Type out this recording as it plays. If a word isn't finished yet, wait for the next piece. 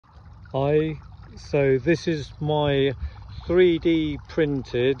So this is my 3D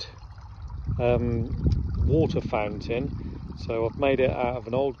printed water fountain. So I've made it out of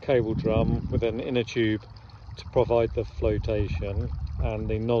an old cable drum with an inner tube to provide the flotation, and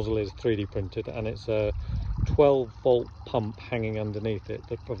the nozzle is 3D printed, and it's a 12-volt pump hanging underneath it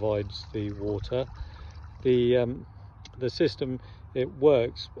that provides the water. The system, it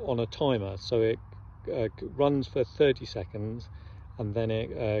works on a timer, so it runs for 30 seconds and then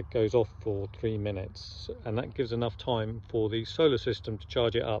it goes off for 3 minutes, and that gives enough time for the solar system to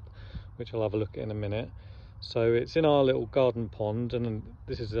charge it up, which I'll have a look at in a minute. So it's in our little garden pond, and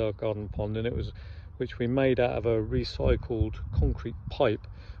this is our garden pond, and which we made out of a recycled concrete pipe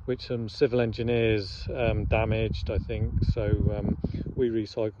which some civil engineers damaged, I think. So we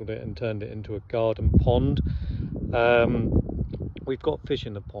recycled it and turned it into a garden pond. We've got fish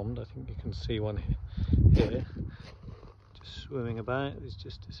in the pond. I think you can see one here just swimming about. It's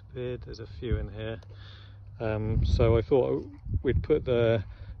just disappeared. There's a few in here. So I thought we'd put the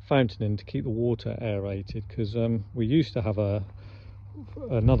fountain in to keep the water aerated, because we used to have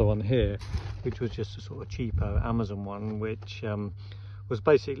another one here which was just a sort of cheapo Amazon one, which was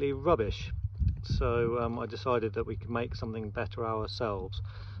basically rubbish. So I decided that we could make something better ourselves.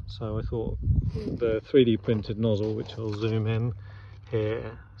 So I thought the 3D printed nozzle, which I'll zoom in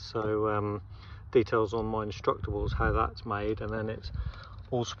here, so details on my Instructables how that's made, and then it's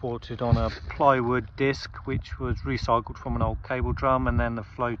all supported on a plywood disc which was recycled from an old cable drum, and then the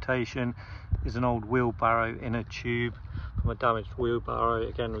flotation is an old wheelbarrow inner tube from a damaged wheelbarrow,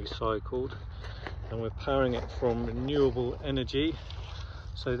 again recycled, and we're powering it from renewable energy.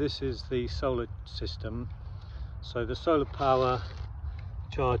 So this is the solar system. So the solar power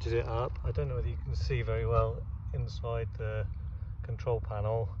charges it up. I don't know whether you can see very well inside the control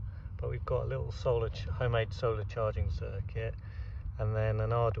panel, but we've got a little homemade solar charging circuit, and then an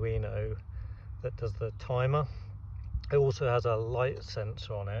Arduino that does the timer. It also has a light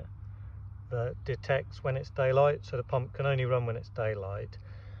sensor on it that detects when it's daylight, so the pump can only run when it's daylight,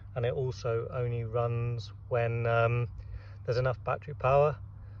 and it also only runs when there's enough battery power.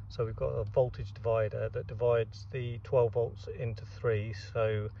 So we've got a voltage divider that divides the 12 volts into 3,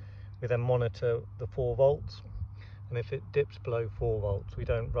 so we then monitor the 4 volts, and if it dips below 4 volts we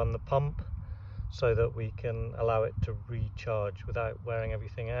don't run the pump, so that we can allow it to recharge without wearing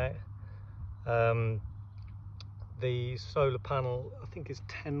everything out. The solar panel, I think, is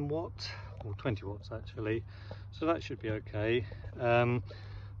 10 watts or 20 watts actually, so that should be okay.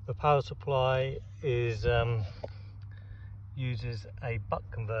 The power supply is uses a buck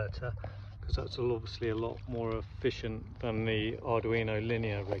converter, because that's obviously a lot more efficient than the Arduino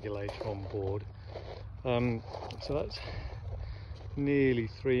linear regulator on board. So that's nearly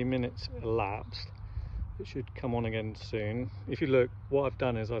 3 minutes elapsed. It should come on again soon. If you look, what I've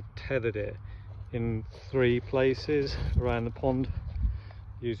done is I've tethered it in 3 places around the pond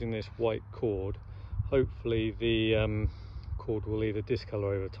using this white cord. Hopefully the cord will either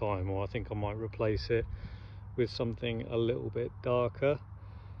discolor over time, or I think I might replace it with something a little bit darker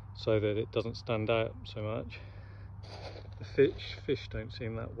so that it doesn't stand out so much. The fish don't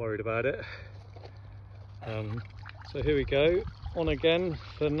seem that worried about it. So here we go, on again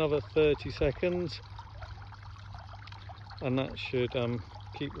for another 30 seconds, and that should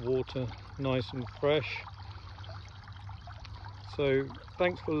keep the water nice and fresh. So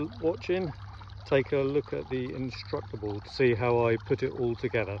thanks for watching. Take a look at the Instructable to see how I put it all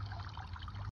together.